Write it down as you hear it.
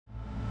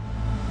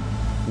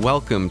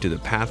Welcome to the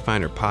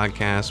Pathfinder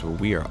podcast, where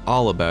we are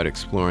all about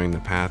exploring the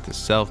path to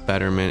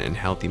self-betterment and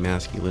healthy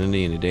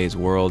masculinity in today's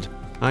world.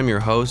 I'm your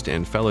host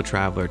and fellow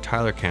traveler,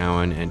 Tyler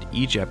Cowan, and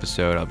each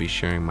episode I'll be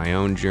sharing my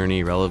own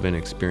journey, relevant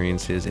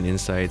experiences, and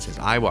insights as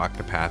I walk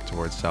the path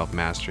towards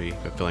self-mastery,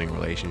 fulfilling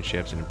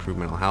relationships, and improved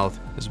mental health,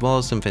 as well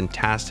as some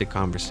fantastic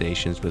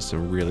conversations with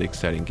some really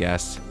exciting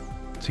guests.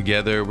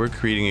 Together, we're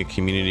creating a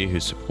community who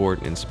support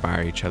and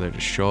inspire each other to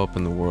show up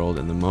in the world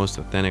in the most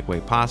authentic way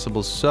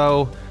possible.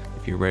 So,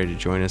 if you're ready to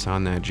join us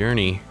on that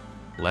journey,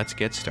 let's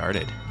get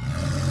started.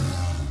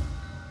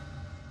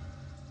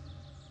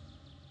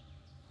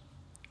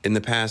 In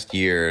the past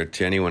year,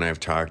 to anyone I've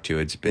talked to,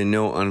 it's been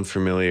no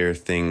unfamiliar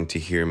thing to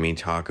hear me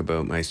talk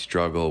about my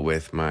struggle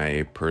with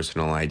my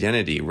personal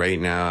identity. Right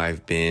now,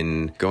 I've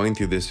been going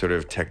through this sort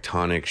of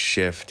tectonic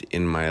shift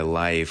in my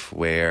life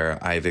where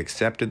I've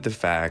accepted the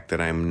fact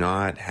that I'm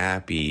not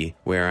happy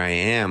where I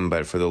am,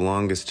 but for the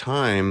longest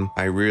time,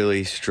 I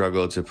really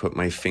struggled to put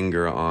my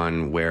finger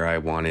on where I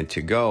wanted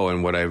to go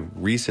and what I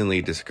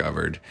recently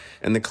discovered.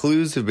 And the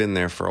clues have been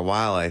there for a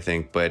while, I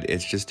think, but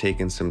it's just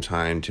taken some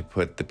time to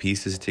put the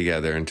pieces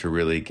together and to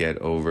really get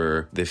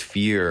over the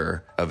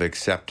fear of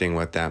accepting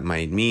what that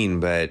might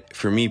mean. But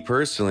for me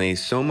personally,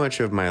 so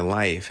much of my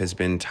life has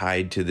been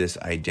tied to this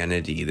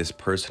identity, this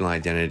personal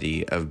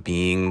identity of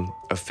being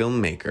a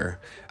filmmaker.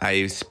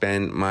 I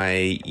spent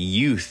my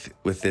youth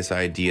with this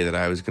idea that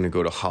I was going to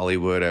go to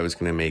Hollywood, I was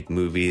going to make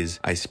movies.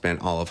 I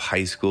spent all of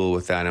high school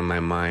with that in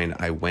my mind.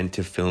 I went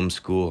to film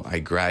school. I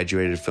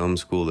graduated film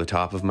school, the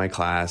top of my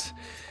class.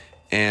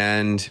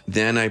 And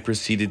then I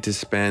proceeded to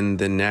spend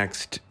the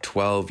next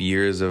 12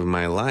 years of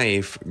my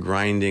life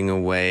grinding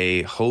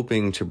away,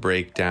 hoping to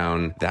break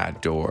down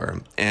that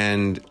door.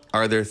 And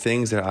are there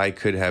things that I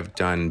could have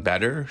done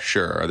better?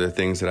 Sure. Are there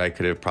things that I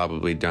could have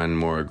probably done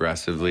more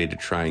aggressively to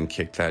try and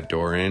kick that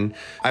door in?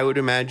 I would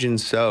imagine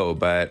so,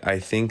 but I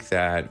think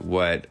that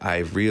what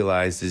I've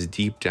realized is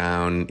deep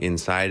down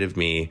inside of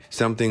me,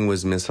 something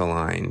was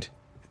misaligned.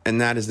 And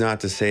that is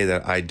not to say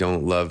that I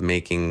don't love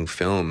making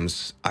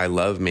films. I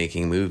love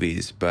making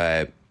movies,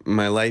 but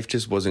my life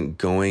just wasn't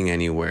going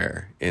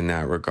anywhere in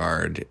that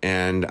regard.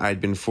 And I'd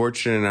been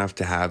fortunate enough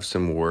to have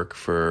some work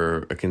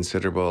for a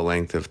considerable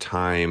length of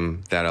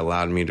time that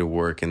allowed me to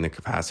work in the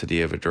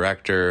capacity of a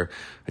director.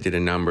 I did a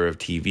number of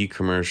TV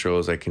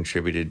commercials. I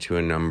contributed to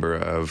a number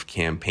of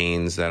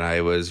campaigns that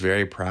I was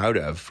very proud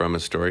of from a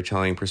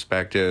storytelling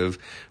perspective,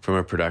 from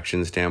a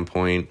production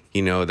standpoint.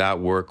 You know, that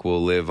work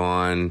will live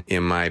on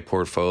in my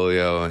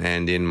portfolio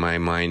and in my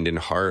mind and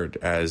heart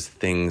as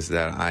things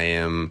that I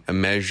am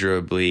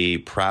immeasurably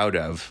proud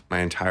of my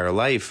entire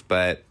life.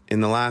 But in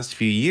the last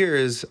few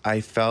years,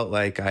 I felt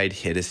like I'd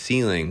hit a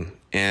ceiling.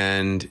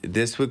 And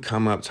this would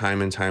come up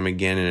time and time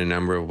again in a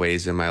number of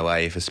ways in my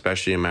life,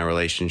 especially in my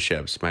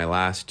relationships. My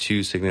last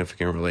two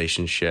significant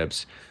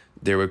relationships,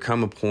 there would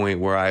come a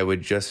point where I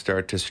would just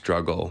start to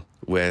struggle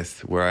with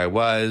where I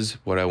was,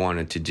 what I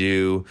wanted to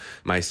do,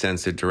 my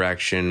sense of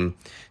direction.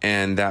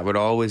 And that would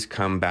always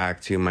come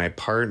back to my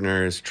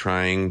partners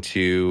trying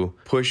to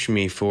push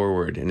me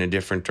forward in a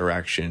different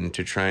direction,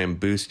 to try and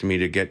boost me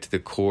to get to the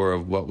core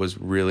of what was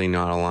really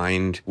not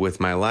aligned with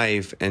my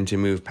life and to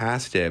move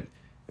past it.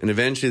 And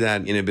eventually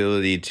that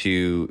inability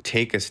to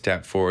take a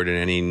step forward in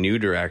any new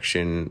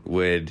direction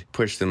would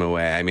push them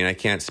away. I mean, I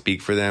can't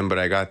speak for them, but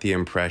I got the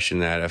impression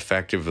that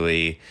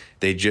effectively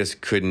they just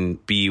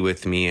couldn't be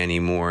with me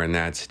anymore in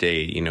that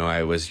state. You know,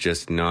 I was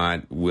just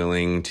not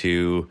willing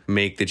to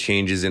make the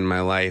changes in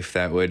my life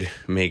that would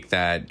make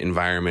that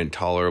environment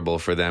tolerable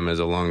for them as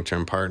a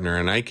long-term partner.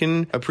 And I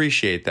can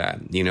appreciate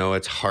that. You know,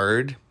 it's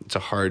hard. It's a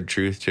hard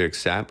truth to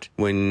accept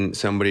when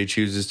somebody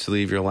chooses to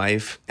leave your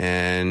life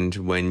and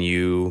when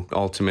you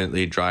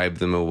ultimately drive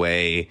them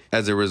away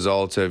as a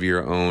result of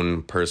your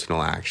own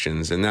personal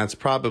actions. And that's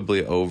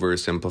probably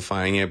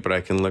oversimplifying it, but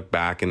I can look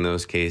back in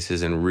those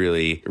cases and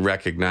really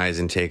recognize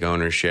and take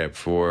ownership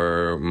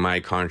for my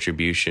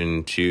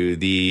contribution to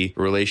the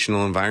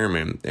relational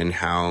environment and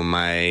how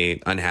my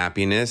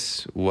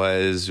unhappiness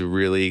was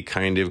really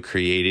kind of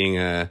creating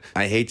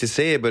I hate to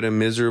say it, but a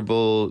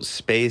miserable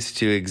space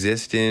to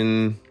exist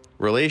in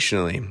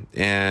relationally.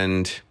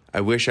 And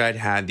I wish I'd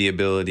had the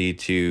ability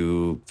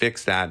to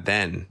fix that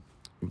then.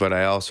 But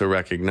I also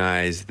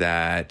recognize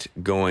that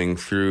going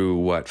through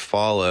what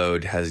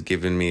followed has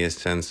given me a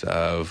sense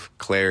of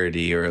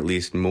clarity, or at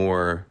least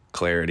more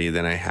clarity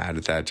than I had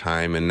at that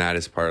time. And that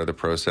is part of the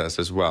process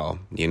as well.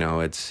 You know,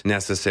 it's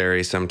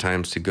necessary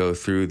sometimes to go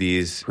through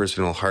these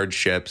personal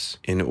hardships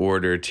in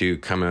order to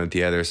come out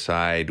the other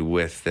side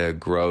with the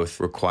growth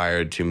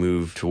required to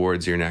move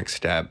towards your next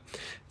step.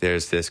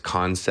 There's this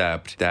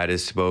concept that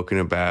is spoken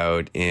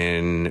about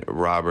in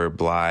Robert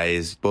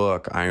Bly's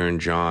book, Iron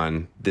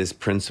John, this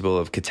principle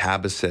of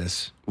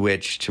catabasis,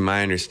 which to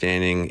my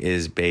understanding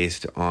is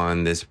based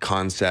on this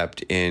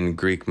concept in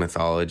Greek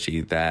mythology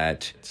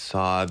that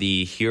saw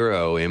the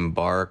hero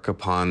embark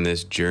upon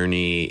this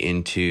journey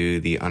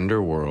into the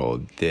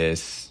underworld,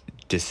 this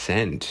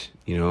descent,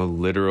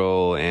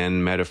 literal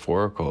and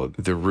metaphorical.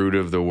 The root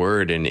of the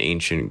word in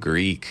ancient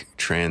Greek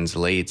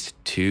translates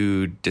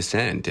to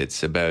descent.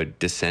 It's about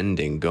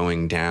descending,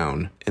 going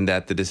down, and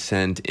that the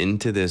descent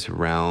into this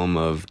realm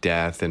of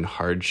death and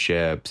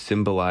hardship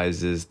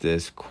symbolizes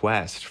this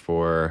quest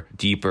for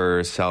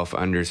deeper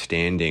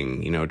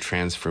self-understanding,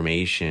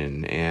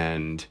 transformation,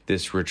 and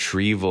this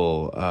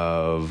retrieval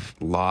of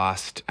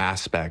lost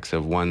aspects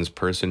of one's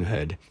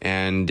personhood.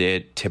 And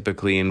it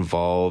typically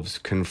involves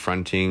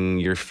confronting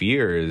your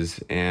fears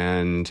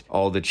and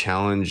all the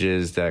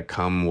challenges that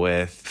come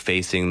with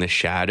facing the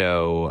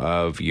shadow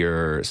of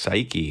your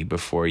psyche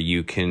before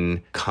you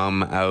can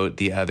come out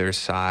the other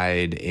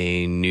side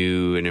a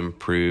new and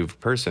improved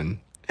person.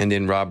 And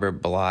in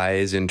Robert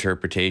Bly's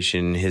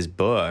interpretation, his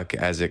book,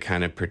 as it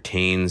kind of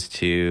pertains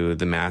to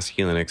the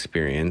masculine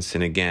experience,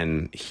 and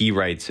again, he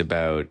writes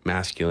about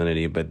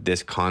masculinity, but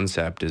this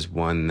concept is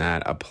one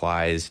that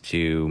applies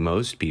to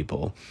most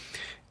people.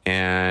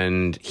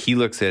 And he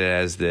looks at it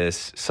as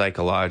this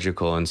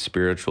psychological and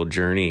spiritual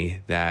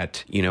journey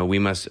that, we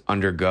must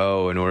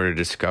undergo in order to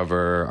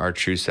discover our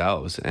true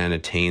selves and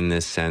attain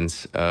this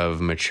sense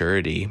of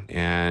maturity.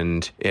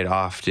 And it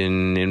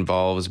often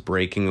involves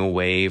breaking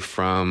away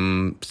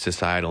from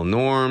societal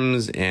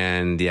norms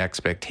and the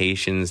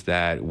expectations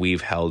that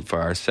we've held for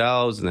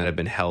ourselves and that have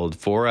been held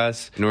for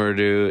us in order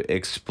to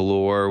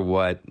explore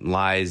what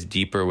lies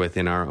deeper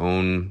within our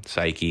own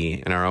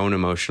psyche and our own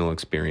emotional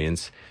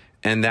experience.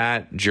 And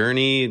that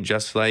journey,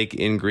 just like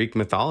in Greek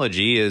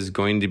mythology, is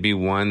going to be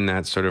one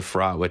that's sort of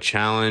fraught with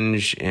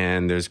challenge,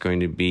 and there's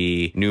going to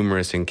be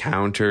numerous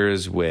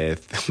encounters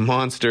with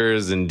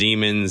monsters and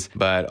demons,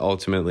 but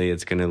ultimately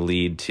it's going to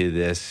lead to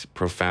this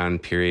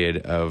profound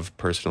period of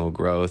personal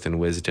growth and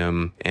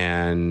wisdom,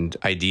 and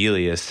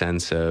ideally a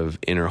sense of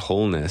inner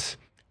wholeness.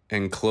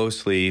 And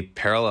closely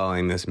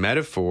paralleling this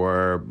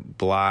metaphor,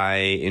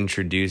 Bly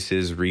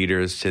introduces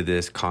readers to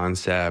this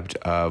concept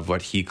of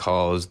what he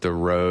calls the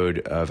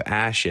road of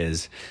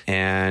ashes.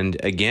 And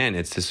again,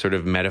 it's this sort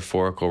of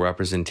metaphorical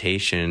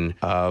representation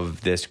of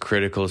this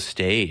critical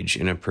stage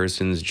in a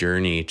person's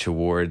journey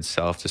towards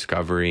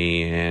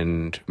self-discovery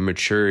and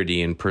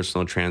maturity and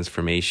personal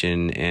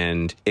transformation.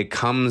 And it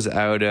comes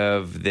out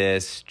of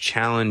this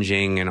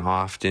challenging and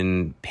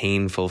often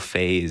painful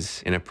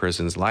phase in a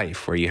person's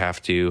life where you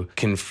have to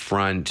confront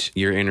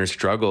your inner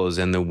struggles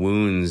and the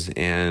wounds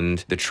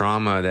and the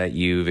trauma that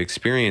you've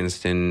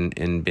experienced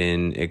and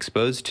been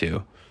exposed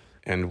to.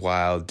 And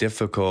while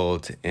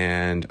difficult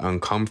and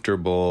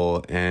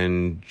uncomfortable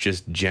and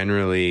just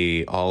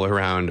generally all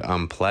around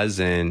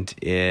unpleasant,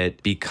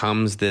 it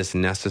becomes this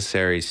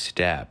necessary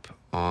step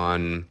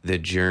on the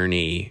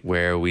journey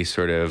where we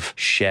sort of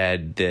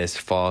shed this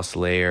false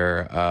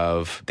layer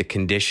of the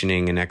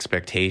conditioning and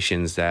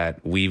expectations that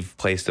we've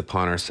placed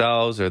upon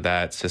ourselves or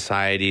that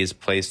society has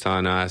placed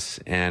on us,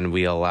 and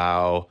we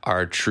allow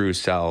our true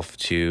self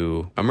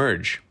to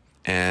emerge.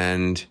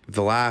 And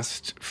the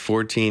last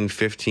 14,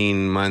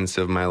 15 months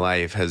of my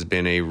life has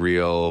been a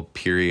real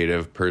period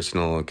of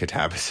personal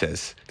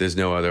catabasis. There's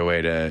no other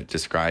way to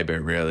describe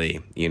it,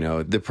 really.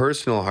 The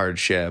personal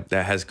hardship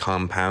that has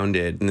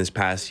compounded in this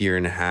past year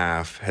and a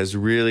half has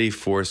really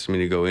forced me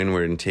to go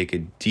inward and take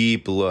a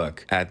deep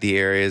look at the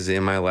areas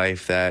in my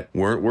life that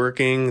weren't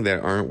working,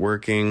 that aren't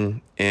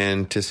working,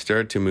 and to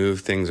start to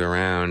move things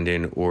around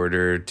in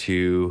order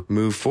to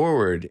move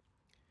forward.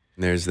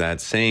 There's that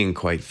saying,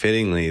 quite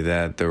fittingly,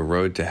 that the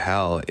road to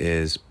hell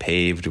is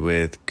paved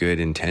with good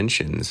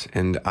intentions.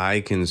 And I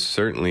can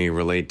certainly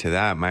relate to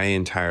that. My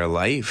entire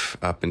life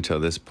up until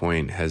this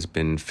point has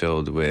been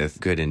filled with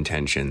good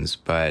intentions.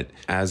 But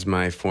as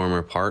my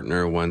former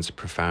partner once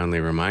profoundly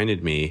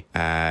reminded me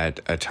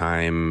at a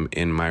time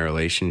in my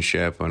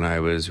relationship when I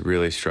was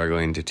really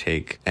struggling to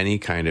take any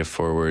kind of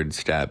forward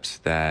steps,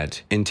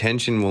 that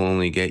intention will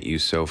only get you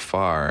so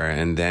far,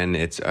 and then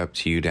it's up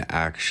to you to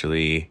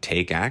actually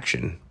take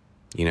action.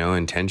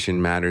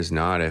 Intention matters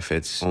not if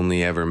it's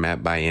only ever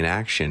met by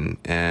inaction.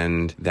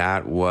 And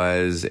that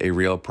was a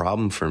real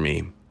problem for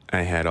me.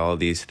 I had all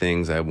these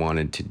things I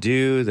wanted to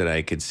do that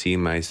I could see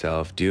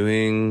myself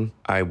doing.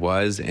 I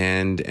was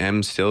and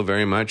am still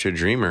very much a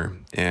dreamer.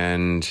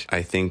 And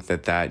I think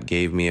that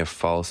gave me a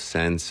false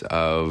sense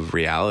of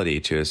reality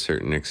to a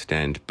certain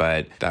extent.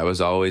 But that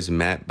was always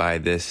met by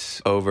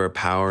this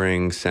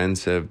overpowering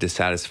sense of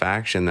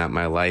dissatisfaction that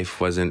my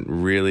life wasn't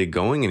really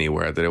going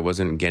anywhere, that it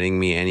wasn't getting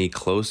me any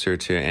closer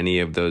to any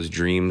of those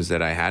dreams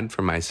that I had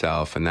for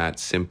myself. And that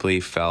simply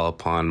fell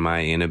upon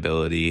my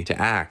inability to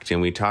act.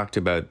 And we talked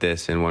about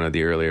this in one of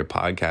the earlier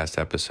podcast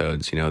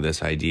episodes,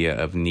 this idea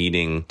of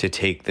needing to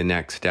take the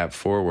next step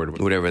forward,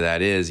 whatever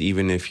that is,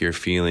 even if you're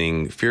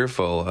feeling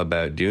fearful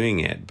about doing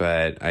it.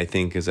 But I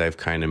think, as I've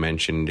kind of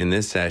mentioned in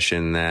this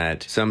session,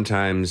 that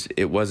sometimes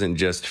it wasn't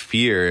just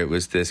fear, it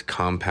was this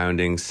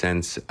compounding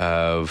sense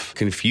of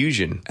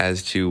confusion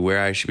as to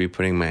where I should be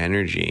putting my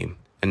energy.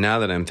 And now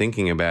that I'm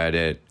thinking about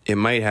it, it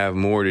might have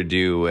more to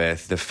do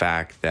with the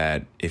fact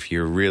that if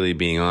you're really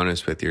being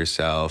honest with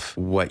yourself,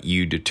 what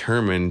you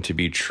determine to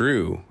be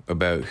true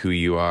about who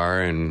you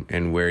are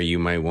and where you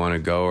might want to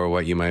go or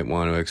what you might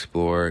want to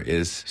explore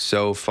is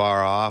so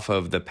far off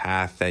of the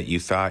path that you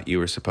thought you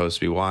were supposed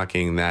to be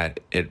walking that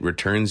it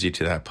returns you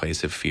to that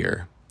place of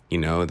fear. You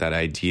know, that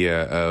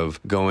idea of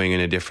going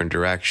in a different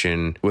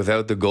direction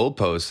without the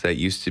goalposts that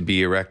used to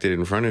be erected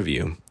in front of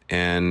you.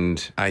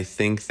 And I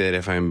think that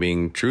if I'm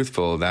being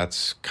truthful,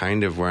 that's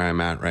kind of where I'm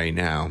at right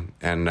now.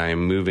 And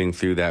I'm moving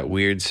through that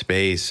weird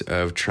space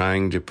of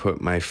trying to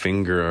put my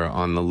finger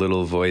on the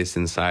little voice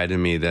inside of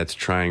me that's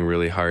trying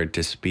really hard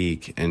to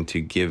speak and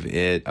to give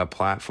it a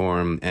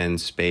platform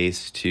and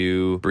space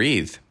to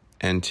breathe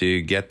and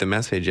to get the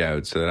message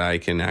out so that I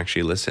can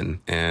actually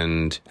listen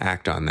and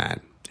act on that,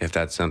 if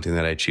that's something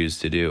that I choose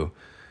to do.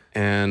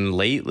 And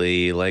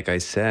lately, like I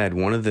said,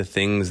 one of the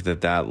things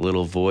that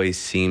little voice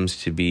seems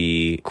to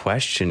be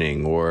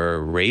questioning or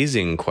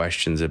raising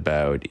questions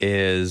about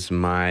is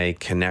my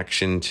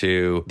connection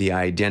to the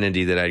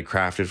identity that I'd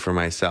crafted for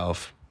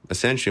myself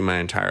essentially my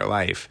entire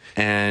life,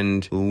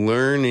 and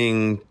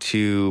learning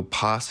to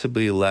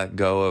possibly let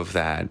go of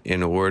that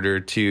in order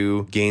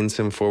to gain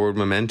some forward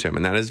momentum.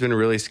 And that has been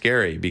really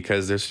scary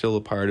because there's still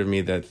a part of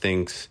me that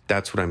thinks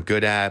that's what I'm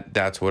good at.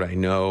 That's what I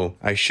know.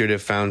 I should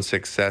have found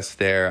success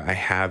there. I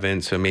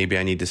haven't. So maybe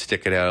I need to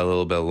stick it out a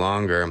little bit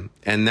longer.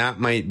 And that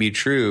might be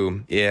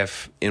true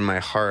if in my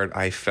heart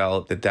I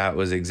felt that that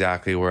was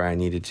exactly where I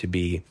needed to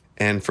be.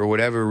 And for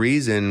whatever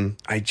reason,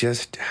 I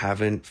just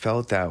haven't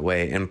felt that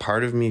way. And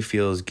part of me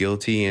feels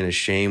guilty and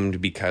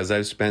ashamed because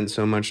I've spent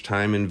so much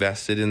time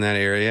invested in that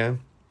area.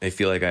 I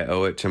feel like I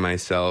owe it to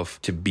myself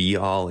to be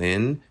all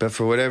in. But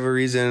for whatever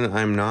reason,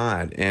 I'm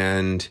not.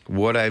 And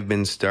what I've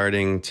been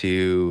starting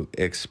to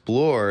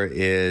explore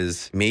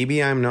is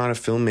maybe I'm not a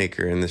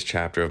filmmaker in this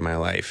chapter of my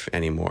life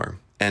anymore.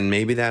 And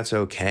maybe that's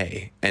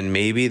okay. And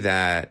maybe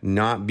that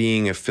not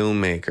being a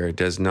filmmaker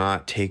does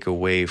not take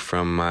away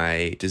from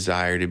my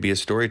desire to be a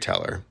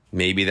storyteller.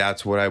 Maybe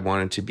that's what I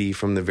wanted to be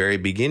from the very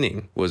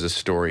beginning, was a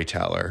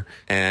storyteller,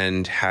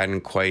 and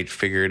hadn't quite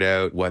figured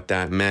out what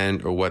that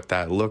meant or what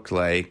that looked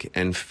like,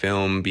 and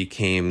film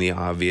became the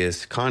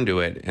obvious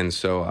conduit. And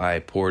so I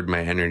poured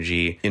my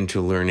energy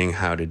into learning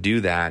how to do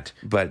that.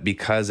 But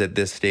because at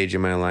this stage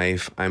in my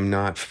life, I'm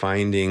not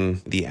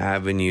finding the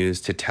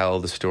avenues to tell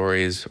the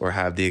stories or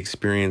have the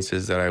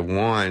experiences that I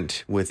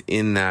want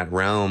within that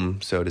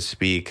realm, so to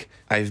speak,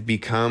 I've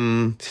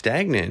become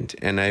stagnant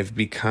and I've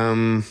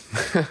become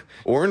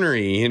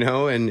ornery,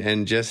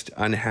 and just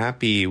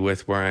unhappy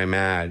with where I'm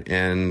at.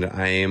 And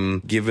I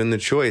am given the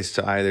choice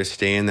to either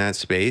stay in that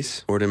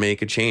space or to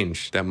make a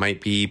change that might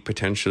be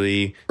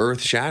potentially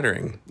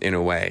earth-shattering in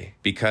a way,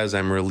 because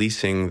I'm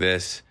releasing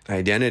this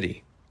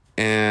identity.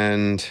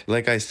 And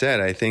like I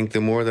said, I think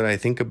the more that I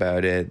think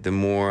about it, the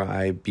more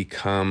I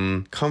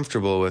become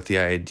comfortable with the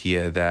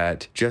idea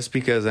that just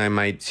because I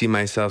might see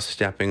myself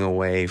stepping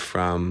away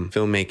from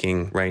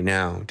filmmaking right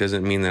now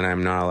doesn't mean that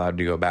I'm not allowed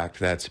to go back to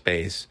that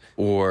space,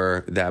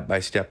 or that by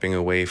stepping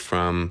away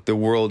from the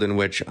world in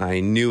which I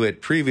knew it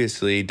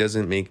previously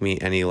doesn't make me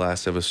any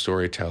less of a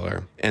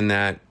storyteller, and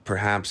that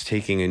perhaps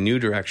taking a new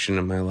direction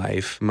in my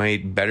life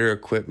might better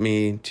equip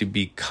me to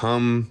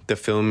become the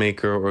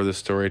filmmaker or the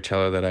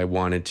storyteller that I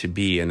wanted to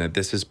be, and that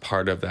this is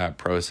part of that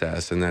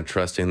process, and that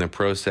trusting the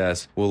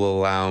process will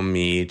allow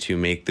me to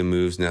make the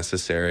moves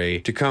necessary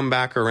to come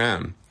back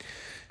around.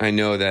 I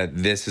know that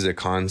this is a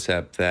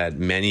concept that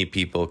many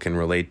people can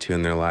relate to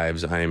in their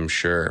lives, I am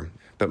sure.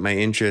 But my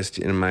interest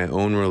in my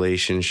own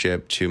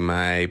relationship to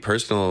my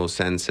personal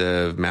sense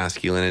of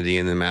masculinity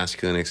and the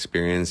masculine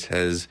experience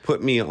has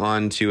put me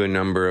onto a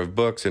number of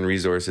books and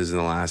resources in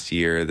the last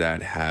year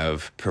that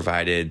have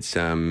provided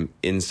some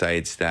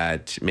insights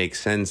that make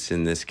sense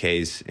in this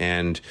case.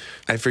 And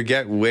I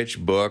forget which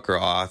book or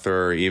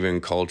author or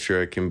even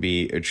culture it can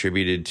be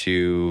attributed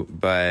to,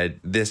 but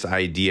this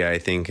idea, I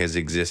think, has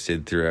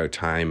existed throughout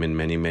time in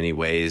many, many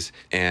ways.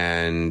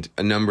 And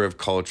a number of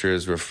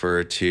cultures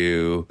refer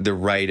to the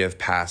rite of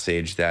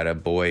passage that a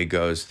boy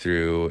goes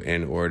through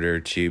in order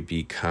to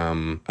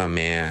become a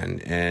man.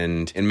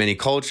 And in many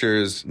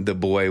cultures, the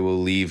boy will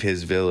leave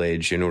his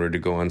village in order to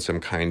go on some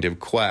kind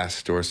of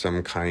quest or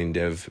some kind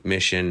of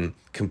mission,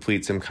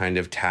 complete some kind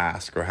of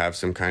task or have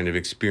some kind of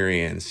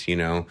experience,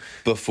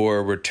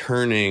 before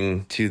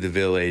returning to the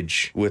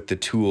village with the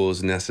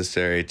tools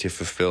necessary to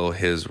fulfill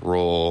his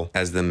role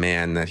as the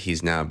man that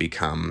he's now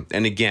become.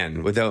 And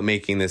again, without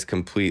making this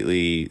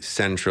completely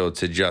central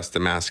to just the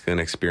masculine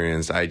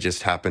experience, I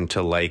just happen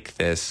to like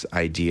this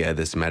idea,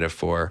 this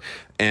metaphor.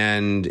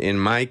 And in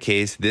my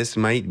case, this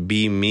might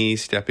be me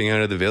stepping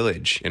out of the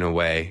village in a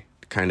way,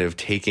 kind of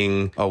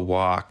taking a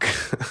walk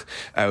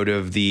out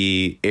of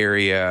the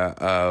area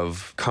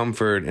of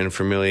comfort and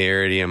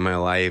familiarity in my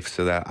life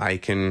so that I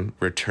can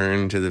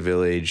return to the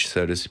village,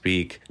 so to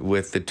speak,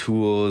 with the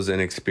tools and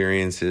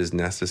experiences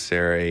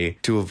necessary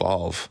to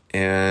evolve.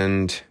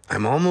 And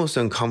I'm almost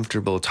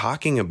uncomfortable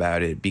talking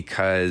about it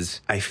because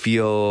I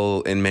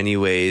feel in many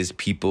ways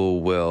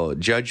people will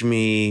judge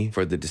me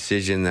for the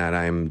decision that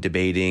I'm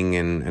debating,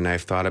 and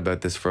I've thought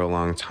about this for a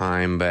long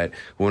time. But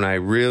when I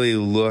really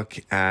look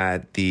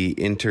at the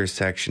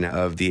intersection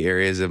of the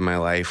areas of my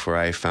life where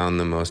I found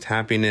the most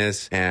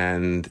happiness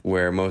and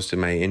where most of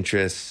my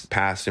interests,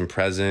 past and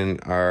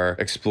present, are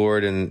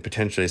explored and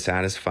potentially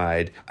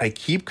satisfied, I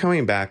keep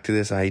coming back to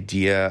this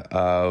idea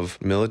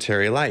of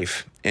military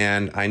life.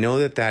 And I know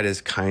that that is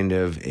kind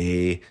of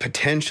a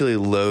potentially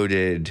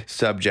loaded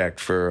subject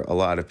for a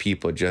lot of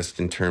people, just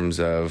in terms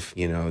of,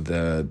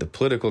 the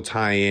political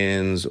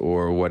tie-ins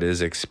or what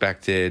is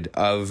expected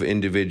of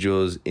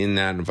individuals in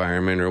that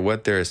environment or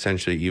what they're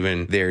essentially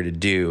even there to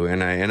do.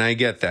 And I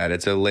get that.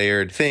 It's a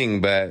layered thing.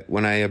 But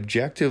when I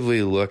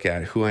objectively look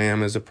at who I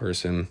am as a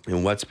person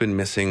and what's been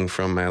missing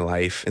from my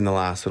life in the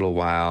last little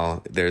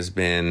while, there's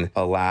been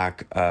a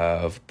lack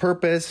of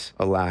purpose,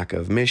 a lack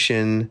of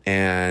mission,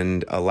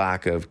 and a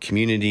lack of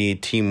community,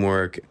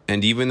 teamwork.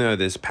 And even though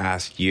this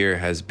past year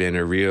has been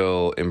a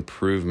real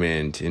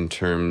improvement in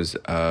terms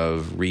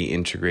of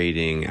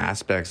reintegrating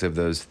aspects of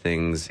those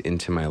things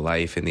into my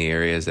life in the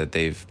areas that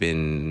they've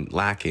been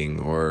lacking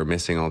or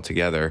missing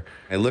altogether,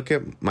 I look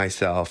at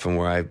myself and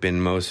where I've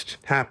been most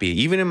happy,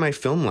 even in my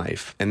film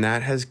life. And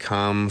that has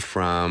come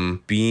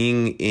from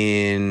being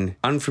in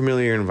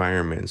unfamiliar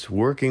environments,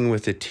 working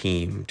with a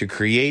team to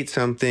create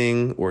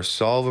something or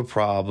solve a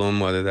problem,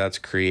 whether that's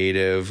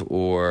creative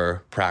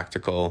or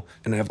practical.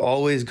 And I've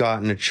always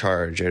gotten a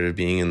charge out of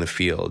being in the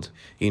field.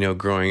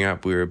 Growing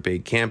up, we were a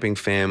big camping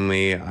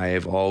family. I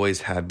have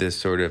always had this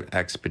sort of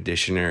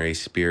expeditionary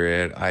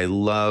spirit. I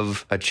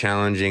love a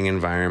challenging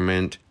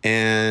environment.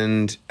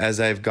 And as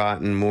I've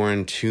gotten more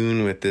in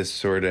tune with this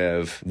sort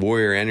of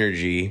warrior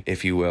energy,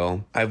 if you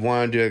will, I've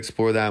wanted to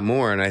explore that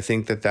more. And I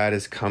think that that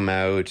has come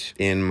out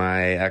in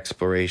my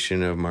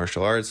exploration of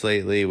martial arts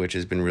lately, which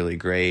has been really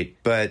great.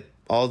 But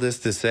all this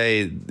to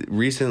say,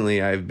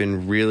 recently I've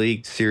been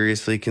really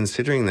seriously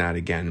considering that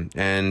again.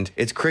 And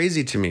it's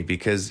crazy to me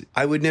because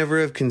I would never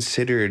have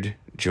considered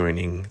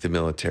joining the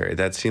military.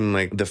 That seemed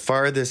like the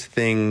farthest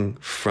thing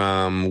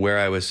from where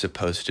I was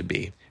supposed to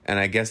be. And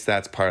I guess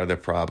that's part of the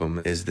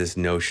problem, is this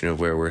notion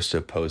of where we're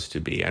supposed to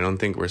be. I don't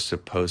think we're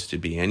supposed to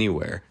be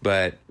anywhere,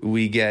 but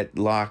we get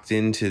locked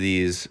into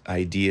these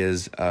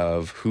ideas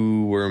of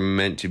who we're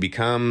meant to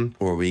become,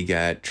 or we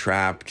get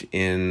trapped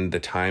in the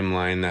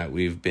timeline that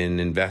we've been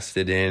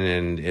invested in.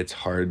 And it's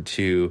hard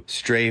to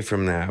stray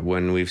from that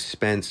when we've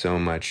spent so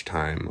much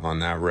time on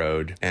that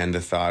road. And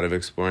the thought of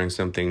exploring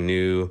something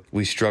new,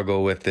 we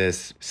struggle with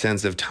this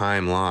sense of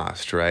time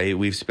lost, right?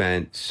 We've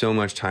spent so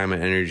much time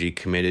and energy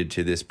committed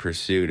to this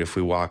pursuit. If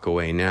we walk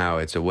away now,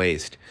 it's a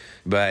waste.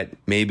 But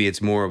maybe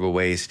it's more of a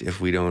waste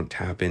if we don't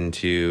tap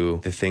into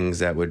the things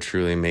that would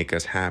truly make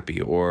us happy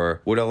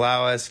or would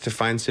allow us to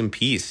find some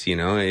peace.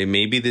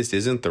 Maybe this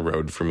isn't the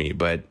road for me,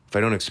 but if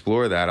I don't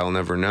explore that, I'll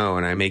never know.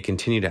 And I may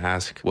continue to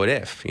ask, what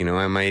if?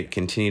 I might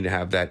continue to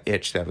have that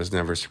itch that was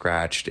never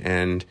scratched.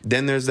 And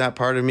then there's that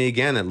part of me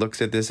again that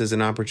looks at this as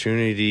an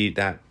opportunity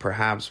that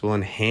perhaps will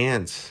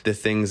enhance the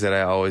things that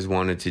I always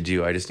wanted to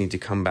do. I just need to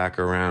come back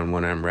around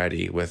when I'm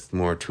ready with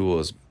more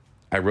tools.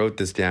 I wrote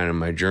this down in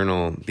my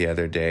journal the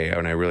other day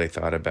when I really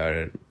thought about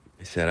it.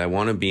 I said, I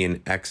want to be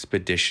an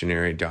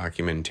expeditionary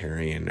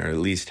documentarian, or at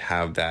least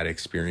have that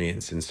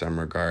experience in some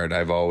regard.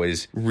 I've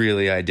always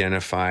really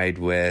identified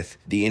with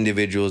the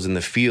individuals in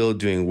the field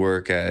doing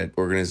work at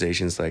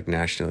organizations like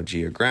National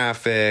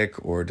Geographic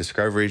or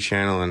Discovery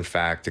Channel. In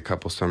fact, a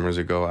couple summers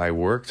ago, I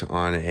worked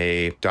on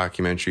a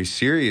documentary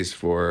series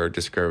for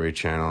Discovery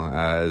Channel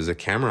as a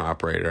camera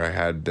operator. I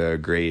had the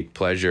great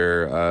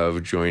pleasure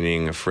of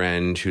joining a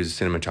friend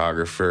who's a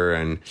cinematographer,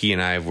 and he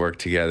and I have worked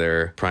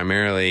together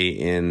primarily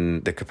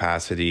in the capacity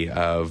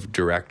of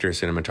director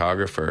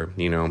cinematographer.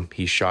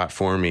 He shot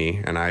for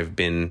me and I've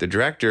been the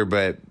director,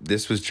 but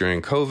this was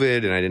during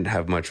COVID and I didn't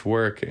have much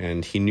work,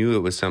 and he knew it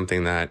was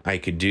something that I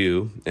could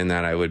do and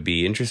that I would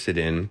be interested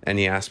in. And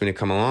he asked me to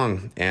come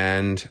along,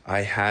 and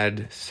I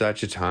had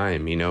such a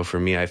time. For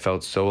me, I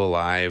felt so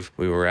alive.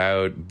 We were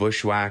out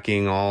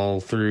bushwhacking all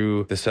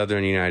through the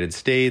southern United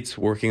States,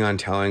 working on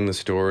telling the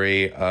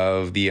story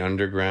of the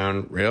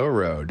Underground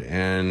Railroad.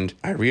 And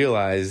I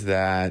realized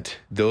that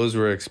those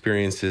were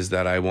experiences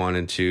that I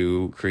wanted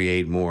to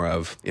create more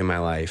of in my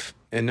life.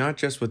 And not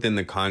just within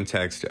the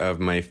context of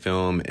my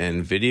film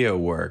and video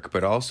work,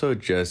 but also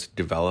just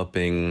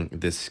developing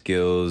the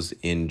skills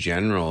in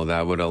general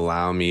that would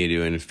allow me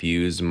to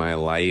infuse my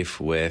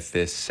life with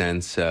this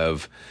sense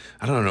of,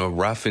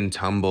 rough and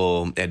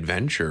tumble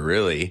adventure,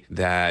 really,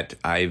 that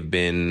I've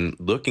been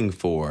looking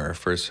for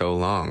so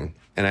long.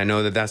 And I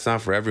know that that's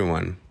not for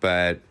everyone,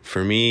 but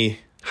for me,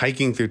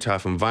 hiking through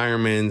tough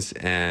environments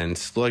and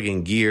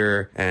slugging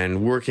gear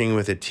and working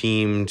with a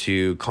team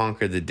to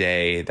conquer the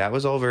day, that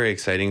was all very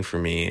exciting for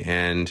me.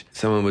 And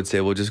someone would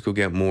say, well, just go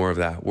get more of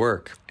that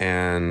work.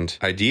 And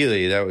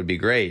ideally, that would be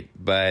great.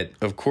 But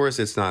of course,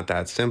 it's not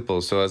that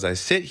simple. So as I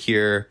sit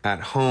here at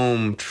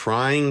home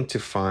trying to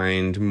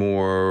find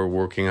more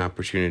working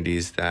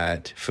opportunities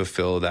that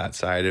fulfill that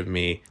side of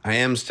me, I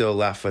am still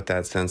left with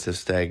that sense of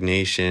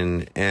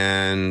stagnation.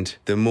 And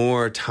the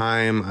more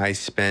time I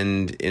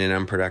spend in an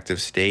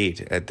unproductive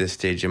state at this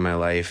stage in my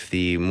life,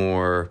 the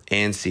more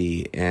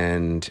antsy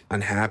and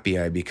unhappy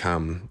I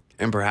become.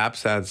 And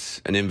perhaps that's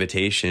an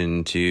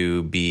invitation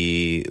to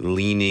be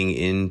leaning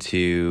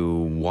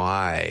into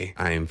why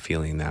I'm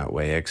feeling that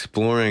way,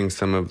 exploring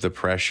some of the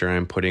pressure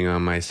I'm putting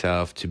on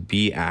myself to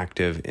be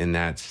active in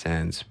that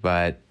sense.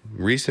 But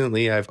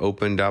recently, I've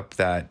opened up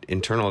that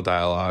internal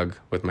dialogue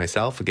with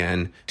myself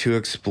again to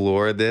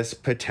explore this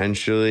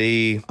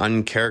potentially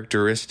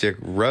uncharacteristic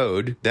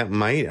road that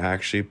might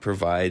actually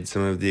provide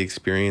some of the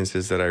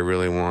experiences that I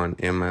really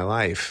want in my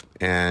life.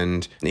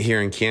 And here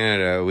in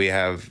Canada, we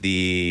have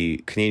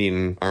the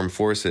Canadian Armed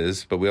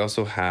Forces, but we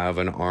also have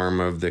an arm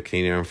of the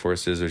Canadian Armed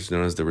Forces, which is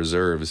known as the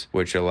Reserves,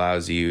 which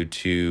allows you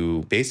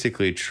to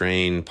basically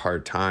train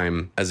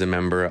part-time as a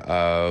member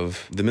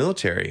of the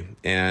military.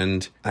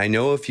 And I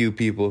know a few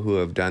people who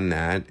have done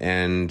that.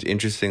 And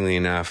interestingly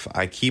enough,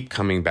 I keep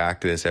coming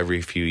back to this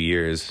every few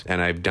years,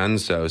 and I've done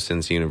so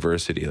since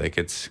university. Like,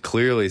 it's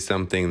clearly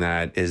something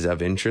that is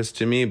of interest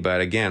to me. But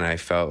again, I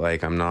felt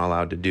like I'm not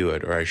allowed to do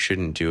it, or I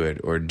shouldn't do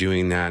it, or doing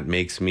that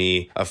makes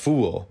me a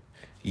fool.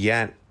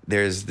 Yet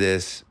there's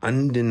this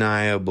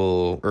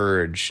undeniable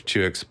urge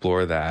to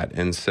explore that.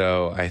 And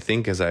so I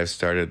think as I've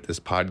started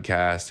this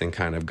podcast and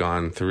kind of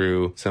gone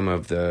through some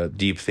of the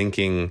deep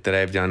thinking that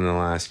I've done in the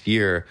last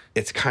year,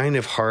 it's kind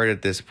of hard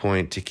at this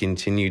point to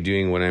continue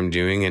doing what I'm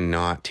doing and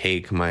not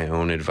take my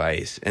own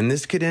advice. And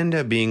this could end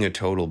up being a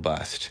total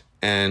bust.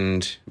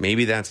 And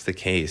maybe that's the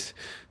case,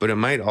 but it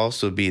might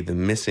also be the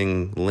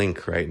missing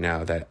link right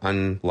now that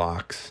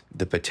unlocks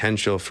the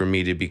potential for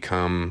me to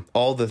become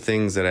all the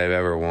things that I've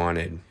ever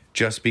wanted,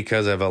 just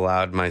because I've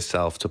allowed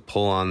myself to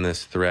pull on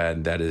this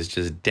thread that is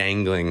just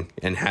dangling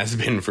and has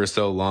been for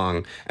so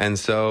long. And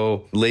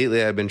so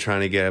lately I've been trying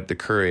to get up the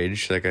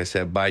courage, like I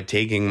said, by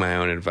taking my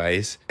own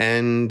advice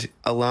and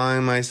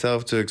allowing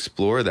myself to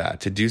explore that,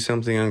 to do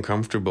something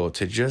uncomfortable,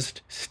 to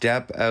just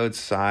step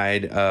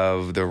outside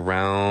of the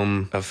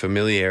realm of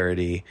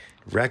familiarity.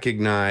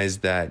 Recognize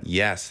that,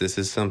 yes, this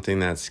is something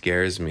that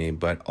scares me,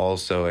 but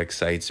also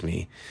excites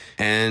me,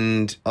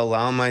 and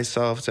allow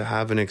myself to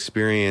have an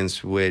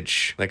experience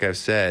which, like I've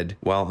said,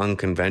 while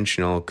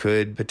unconventional,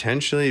 could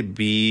potentially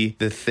be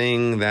the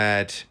thing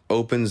that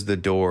opens the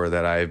door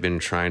that I've been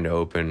trying to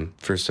open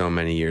for so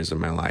many years of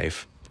my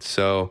life.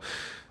 So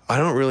I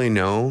don't really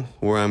know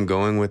where I'm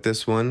going with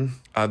this one,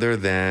 other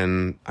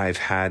than I've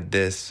had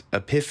this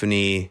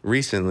epiphany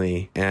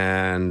recently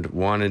and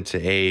wanted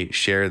to A,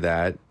 share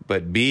that,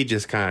 but B,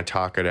 just kind of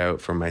talk it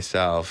out for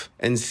myself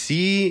and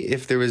see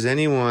if there was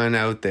anyone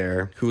out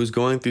there who was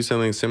going through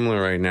something similar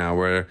right now,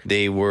 where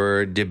they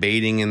were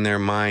debating in their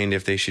mind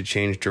if they should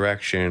change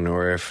direction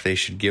or if they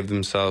should give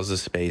themselves a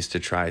space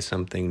to try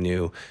something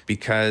new.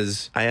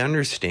 Because I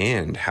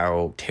understand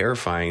how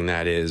terrifying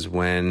that is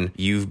when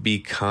you've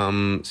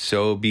become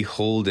so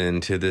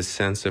beholden to this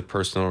sense of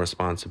personal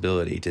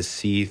responsibility to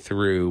see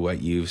through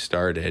what you've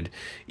started,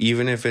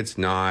 even if it's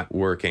not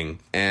working.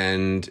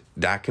 And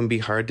that can be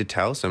hard to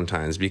tell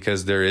sometimes,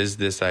 because there is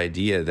this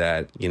idea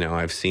that, you know,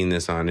 I've seen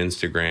this on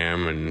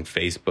Instagram and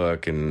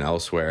Facebook and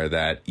elsewhere,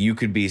 that you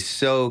could be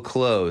so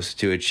close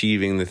to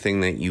achieving the thing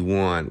that you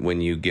want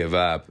when you give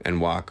up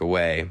and walk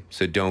away.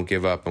 So don't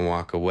give up and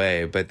walk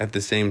away. But at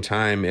the same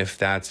time, if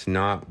that's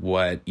not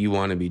what you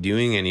want to be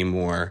doing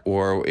anymore,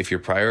 or if your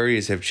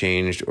priorities have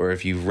changed, or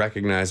if you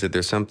recognize that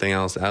there's something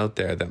else out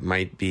there that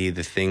might be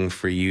the thing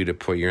for you to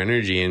put your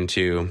energy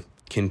into,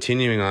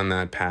 continuing on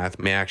that path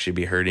may actually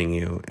be hurting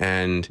you.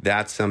 And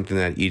that's something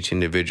that each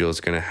individual is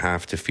going to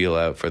have to feel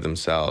out for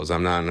themselves.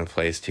 I'm not in a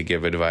place to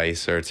give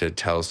advice or to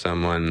tell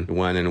someone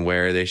when and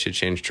where they should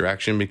change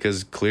direction,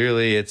 because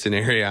clearly it's an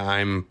area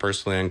I'm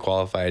personally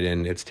unqualified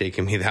in. It's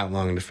taken me that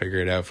long to figure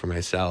it out for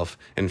myself.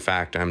 In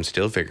fact, I'm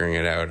still figuring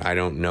it out. I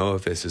don't know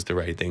if this is the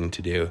right thing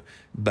to do,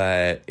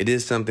 but it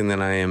is something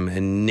that I am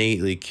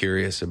innately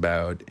curious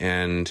about.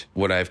 And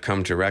what I've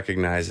come to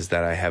recognize is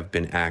that I have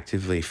been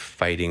actively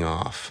fighting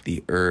off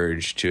the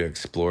urge to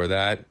explore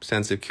that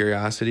sense of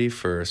curiosity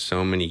for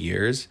so many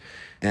years.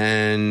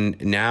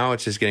 And now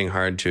it's just getting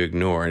hard to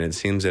ignore. And it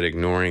seems that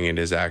ignoring it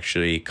is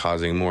actually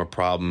causing more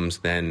problems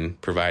than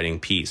providing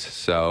peace.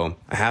 So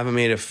I haven't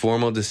made a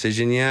formal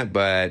decision yet,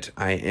 but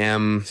I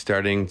am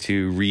starting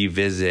to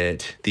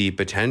revisit the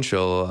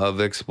potential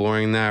of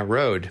exploring that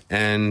road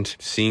and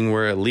seeing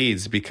where it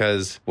leads,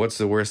 because what's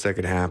the worst that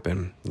could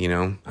happen? You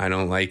know, I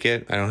don't like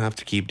it. I don't have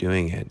to keep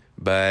doing it.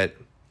 But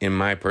in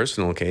my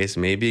personal case,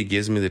 maybe it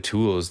gives me the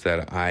tools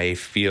that I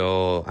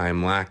feel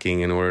I'm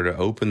lacking in order to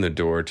open the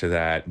door to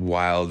that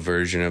wild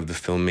version of the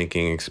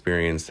filmmaking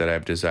experience that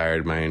I've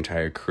desired my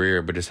entire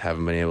career, but just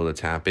haven't been able to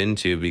tap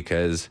into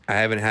because I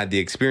haven't had the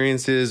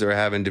experiences or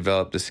haven't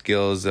developed the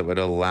skills that would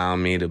allow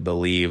me to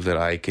believe that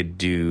I could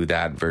do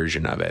that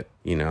version of it.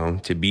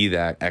 To be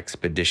that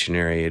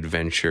expeditionary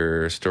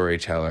adventure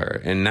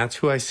storyteller. And that's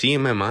who I see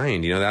in my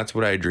mind. That's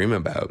what I dream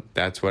about.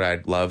 That's what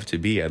I'd love to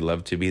be. I'd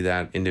love to be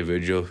that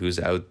individual who's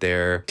out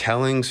there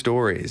telling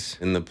stories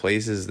in the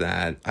places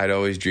that I'd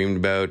always dreamed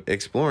about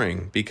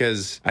exploring.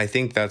 Because I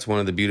think that's one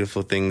of the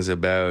beautiful things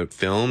about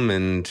film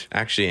and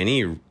actually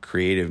any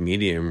creative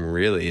medium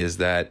really is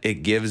that it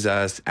gives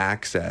us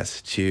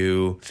access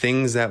to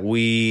things that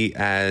we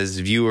as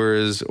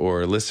viewers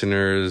or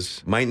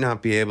listeners might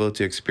not be able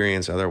to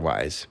experience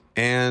otherwise.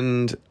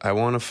 And I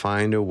want to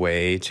find a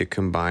way to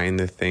combine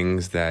the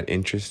things that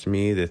interest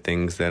me, the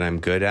things that I'm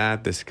good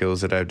at, the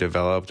skills that I've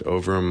developed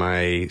over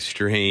my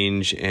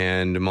strange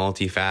and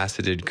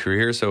multifaceted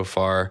career so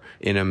far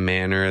in a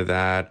manner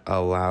that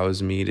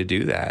allows me to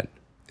do that.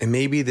 And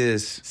maybe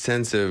this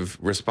sense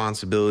of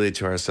responsibility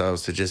to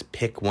ourselves to just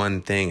pick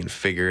one thing and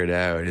figure it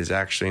out is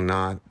actually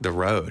not the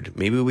road.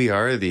 Maybe we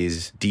are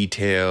these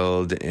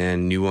detailed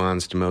and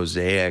nuanced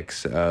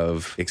mosaics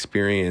of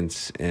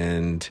experience,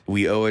 and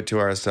we owe it to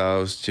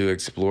ourselves to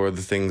explore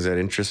the things that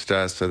interest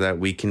us so that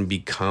we can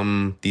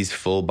become these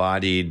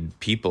full-bodied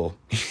people,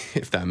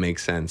 if that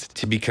makes sense.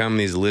 To become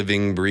these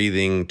living,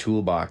 breathing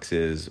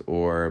toolboxes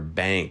or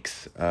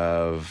banks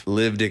of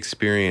lived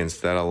experience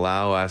that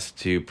allow us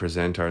to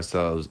present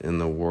ourselves in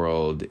the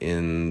world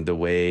in the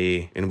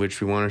way in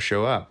which we want to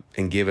show up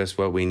and give us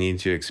what we need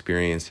to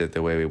experience it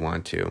the way we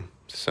want to.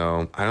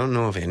 So I don't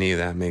know if any of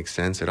that makes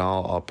sense at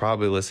all. I'll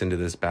probably listen to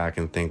this back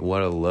and think,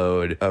 what a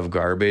load of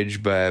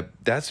garbage, but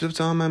that's what's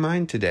on my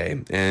mind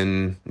today.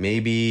 And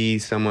maybe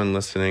someone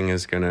listening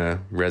is going to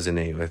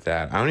resonate with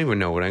that. I don't even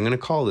know what I'm going to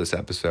call this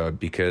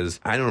episode because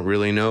I don't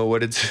really know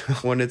what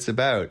it's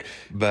about,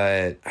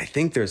 but I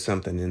think there's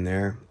something in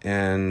there.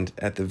 And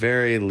at the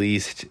very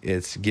least,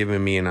 it's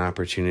given me an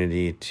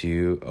opportunity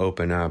to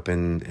open up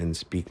and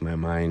speak my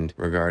mind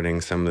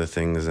regarding some of the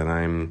things that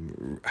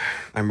I'm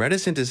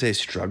reticent to say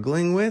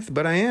struggling with,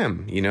 but I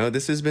am.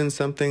 This has been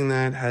something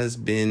that has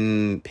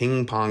been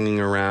ping-ponging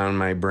around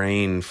my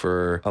brain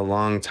for a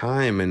long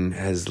time and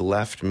has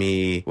left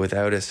me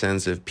without a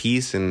sense of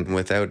peace and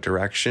without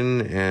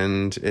direction,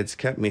 and it's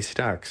kept me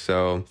stuck.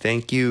 So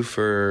thank you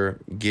for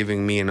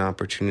giving me an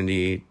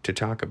opportunity to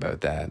talk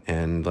about that.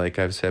 And like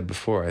I've said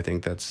before, I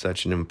think that's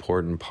such an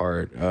important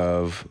part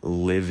of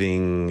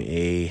living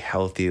a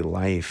healthy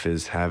life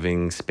is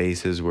having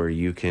spaces where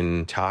you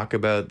can talk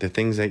about the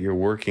things that you're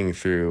working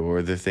through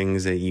or the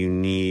things that you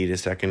need a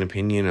second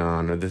opinion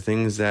on or the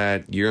things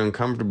that you're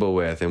uncomfortable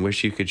with and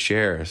wish you could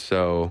share.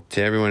 So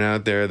to everyone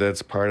out there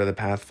that's part of the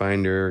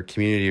Pathfinder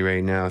community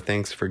right now,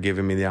 thanks for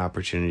giving me the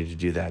opportunity to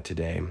do that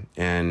today.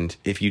 And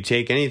if you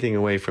take anything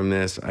away from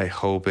this, I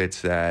hope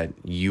it's that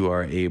you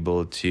are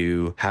able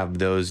to have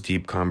those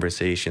deep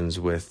conversations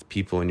with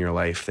people in your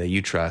life that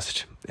you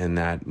trust, and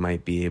that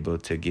might be able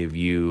to give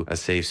you a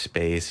safe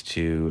space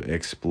to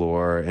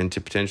explore and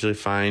to potentially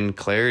find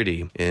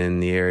clarity in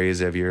the areas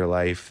of your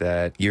life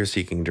that you're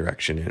seeking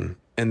direction in.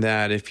 And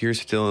that if you're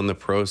still in the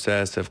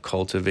process of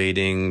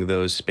cultivating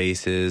those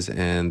spaces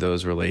and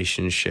those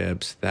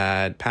relationships,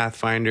 that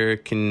Pathfinder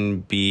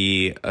can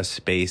be a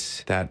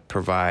space that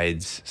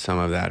provides some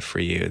of that for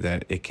you,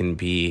 that it can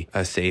be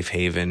a safe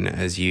haven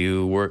as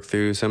you work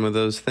through some of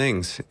those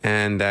things.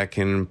 And that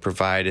can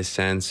provide a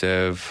sense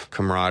of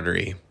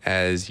camaraderie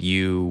as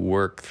you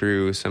work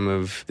through some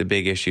of the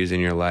big issues in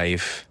your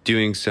life,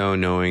 doing so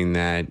knowing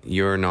that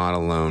you're not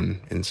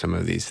alone in some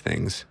of these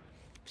things.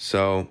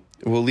 So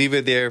we'll leave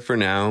it there for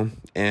now.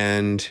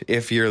 And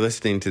if you're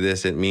listening to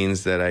this, it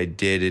means that I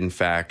did, in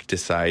fact,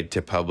 decide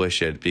to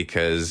publish it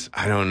because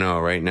I don't know,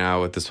 right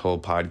now with this whole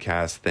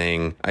podcast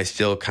thing, I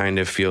still kind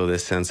of feel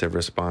this sense of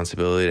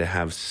responsibility to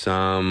have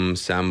some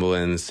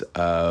semblance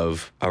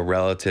of a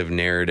relative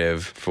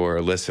narrative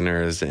for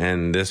listeners.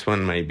 And this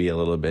one might be a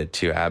little bit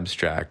too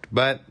abstract,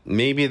 but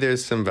maybe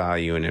there's some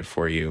value in it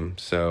for you.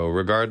 So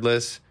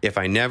regardless, if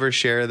I never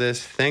share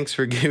this, thanks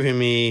for giving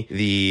me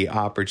the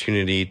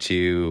opportunity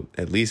to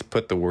at least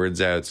put the words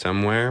out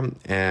somewhere.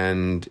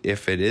 And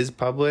if it is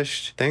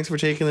published, thanks for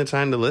taking the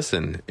time to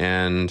listen.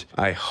 And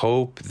I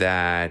hope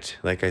that,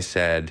 like I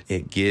said,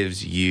 it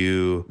gives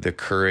you the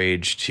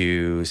courage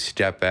to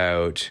step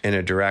out in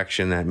a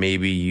direction that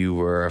maybe you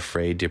were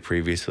afraid to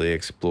previously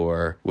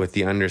explore, with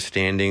the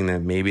understanding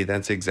that maybe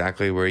that's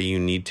exactly where you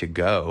need to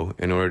go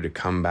in order to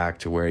come back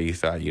to where you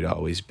thought you'd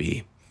always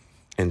be.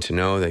 And to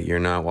know that you're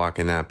not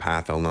walking that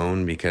path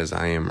alone, because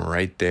I am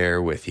right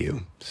there with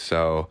you.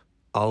 So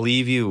I'll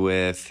leave you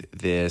with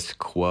this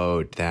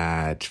quote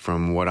that,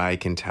 from what I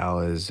can tell,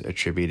 is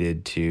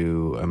attributed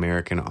to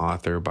American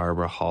author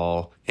Barbara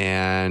Hall.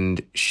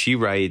 And she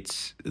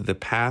writes, "The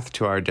path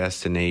to our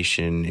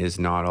destination is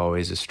not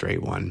always a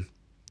straight one.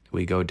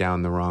 We go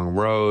down the wrong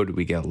road,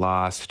 we get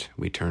lost,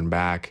 we turn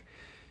back.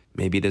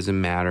 maybe it doesn't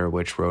matter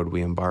which road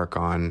we embark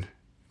on.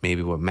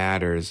 Maybe what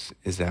matters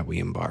is that we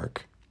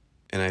embark.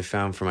 And I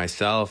found for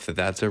myself that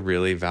that's a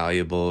really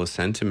valuable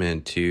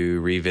sentiment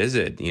to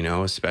revisit,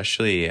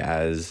 especially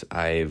as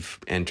I've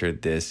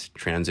entered this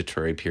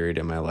transitory period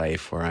in my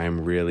life where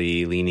I'm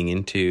really leaning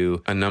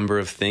into a number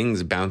of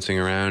things bouncing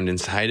around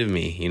inside of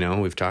me.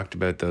 We've talked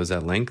about those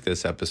at length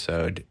this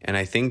episode. And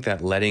I think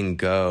that letting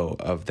go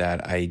of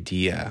that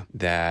idea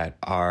that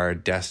our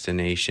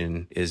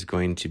destination is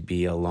going to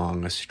be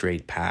along a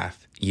straight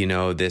path,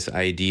 this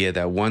idea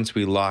that once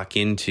we lock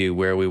into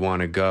where we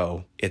want to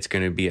go, it's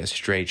going to be a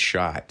straight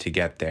shot to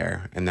get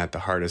there, and that the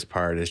hardest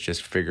part is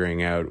just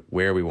figuring out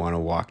where we want to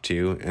walk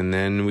to, and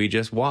then we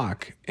just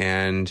walk,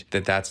 and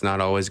that's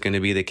not always going to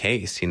be the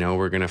case.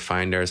 We're going to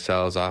find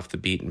ourselves off the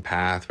beaten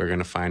path. We're going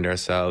to find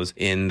ourselves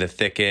in the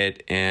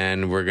thicket,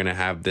 and we're going to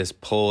have this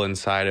pull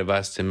inside of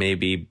us to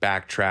maybe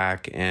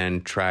backtrack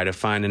and try to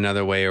find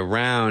another way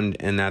around,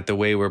 and that the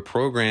way we're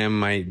programmed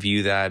might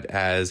view that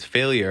as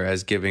failure,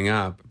 as giving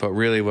up. But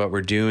really what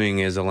we're doing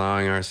is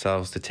allowing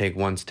ourselves to take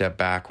one step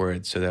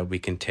backwards so that we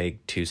can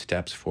take two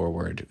steps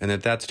forward, and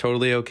that's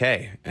totally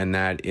okay, and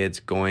that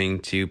it's going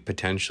to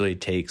potentially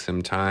take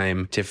some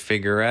time to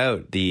figure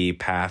out the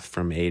path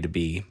from A to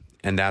B.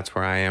 And that's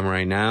where I am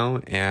right now,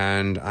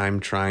 and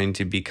I'm trying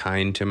to be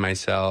kind to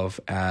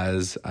myself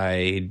as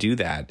I do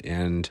that,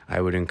 and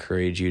I would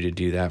encourage you to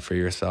do that for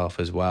yourself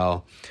as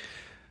well.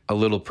 A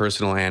little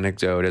personal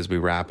anecdote as we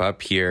wrap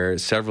up here.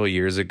 Several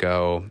years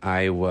ago,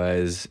 I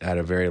was at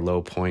a very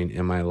low point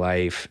in my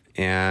life.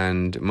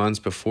 And months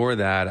before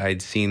that,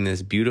 I'd seen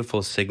this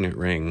beautiful signet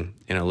ring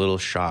in a little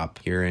shop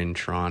here in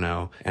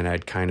Toronto, and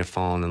I'd kind of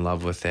fallen in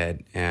love with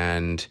it.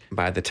 And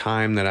by the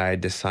time that I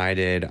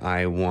decided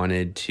I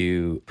wanted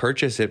to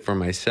purchase it for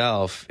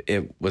myself,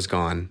 it was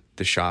gone.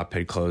 The shop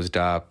had closed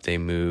up, they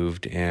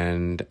moved,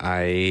 and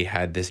I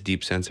had this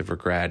deep sense of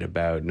regret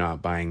about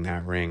not buying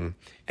that ring.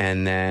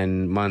 And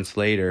then months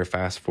later,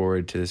 fast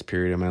forward to this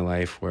period of my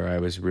life where I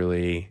was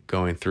really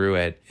going through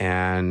it,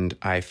 and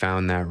I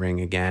found that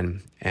ring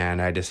again.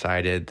 And I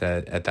decided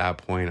that at that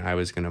point I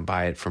was going to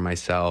buy it for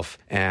myself.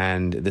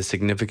 And the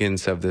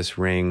significance of this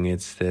ring,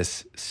 it's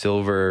this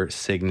silver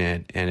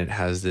signet, and it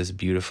has this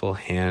beautiful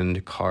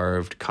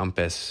hand-carved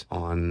compass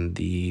on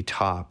the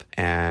top.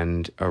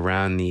 And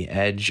around the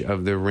edge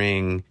of the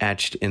ring,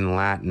 etched in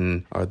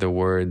Latin, are the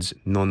words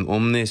 "Non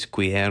omnes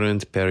qui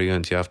erunt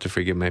pererunt." You have to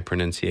forgive my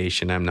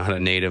pronunciation. I'm not a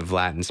native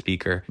Latin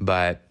speaker.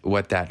 But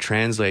what that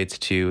translates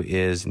to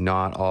is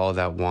 "not all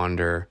that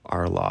wander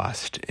are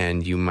lost."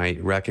 And you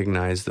might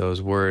recognize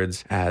those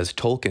words as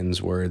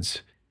Tolkien's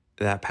words.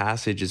 That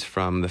passage is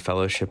from the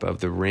Fellowship of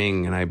the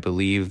Ring, and I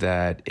believe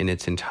that in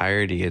its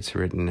entirety it's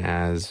written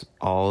as,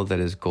 "All that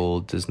is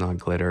gold does not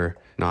glitter,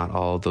 not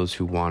all those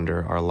who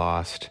wander are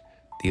lost.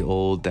 The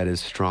old that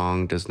is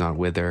strong does not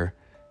wither,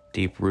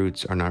 deep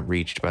roots are not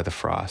reached by the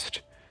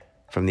frost.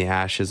 From the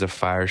ashes a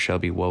fire shall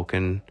be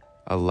woken,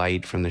 a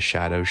light from the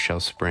shadows shall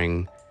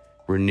spring,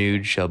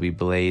 renewed shall be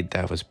blade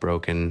that was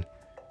broken,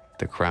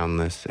 the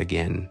crownless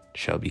again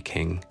shall be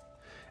king."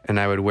 And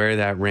I would wear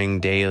that ring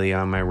daily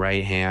on my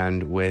right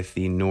hand with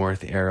the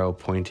north arrow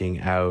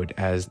pointing out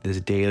as this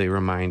daily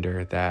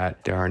reminder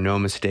that there are no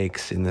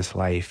mistakes in this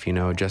life,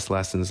 just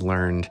lessons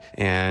learned,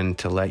 and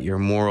to let your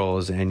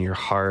morals and your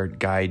heart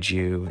guide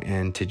you,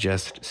 and to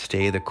just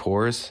stay the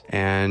course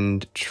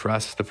and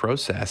trust the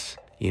process.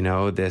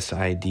 This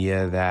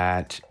idea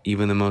that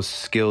even the most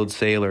skilled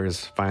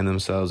sailors find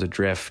themselves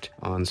adrift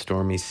on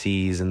stormy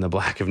seas in the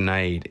black of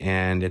night,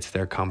 and it's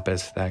their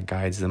compass that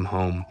guides them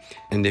home.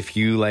 And if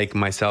you, like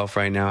myself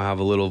right now, have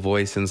a little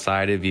voice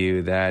inside of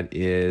you that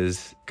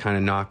is kind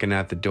of knocking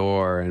at the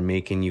door and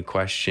making you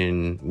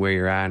question where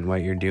you're at and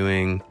what you're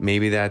doing,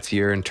 maybe that's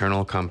your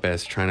internal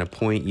compass trying to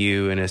point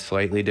you in a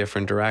slightly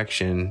different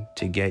direction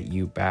to get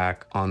you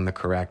back on the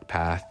correct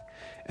path,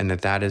 and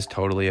that is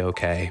totally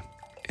okay.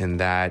 And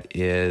that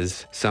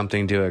is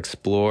something to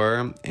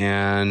explore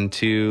and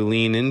to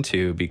lean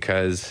into,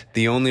 because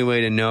the only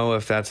way to know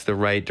if that's the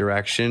right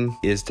direction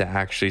is to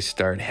actually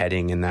start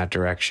heading in that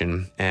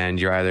direction. And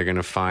you're either going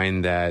to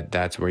find that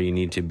that's where you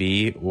need to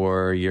be,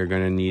 or you're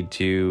going to need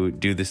to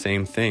do the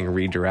same thing,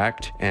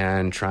 redirect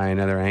and try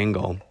another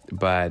angle.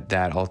 But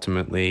that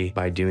ultimately,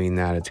 by doing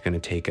that, it's going to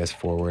take us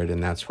forward,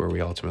 and that's where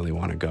we ultimately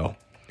want to go.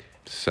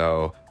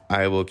 So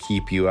I will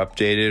keep you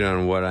updated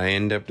on what I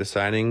end up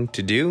deciding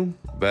to do,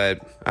 but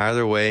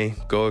either way,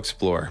 go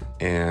explore,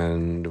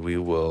 and we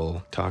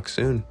will talk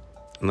soon.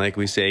 And like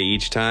we say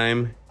each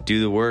time, do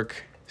the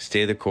work,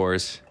 stay the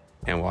course,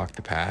 and walk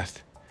the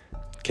path.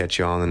 Catch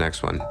you all in the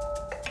next one.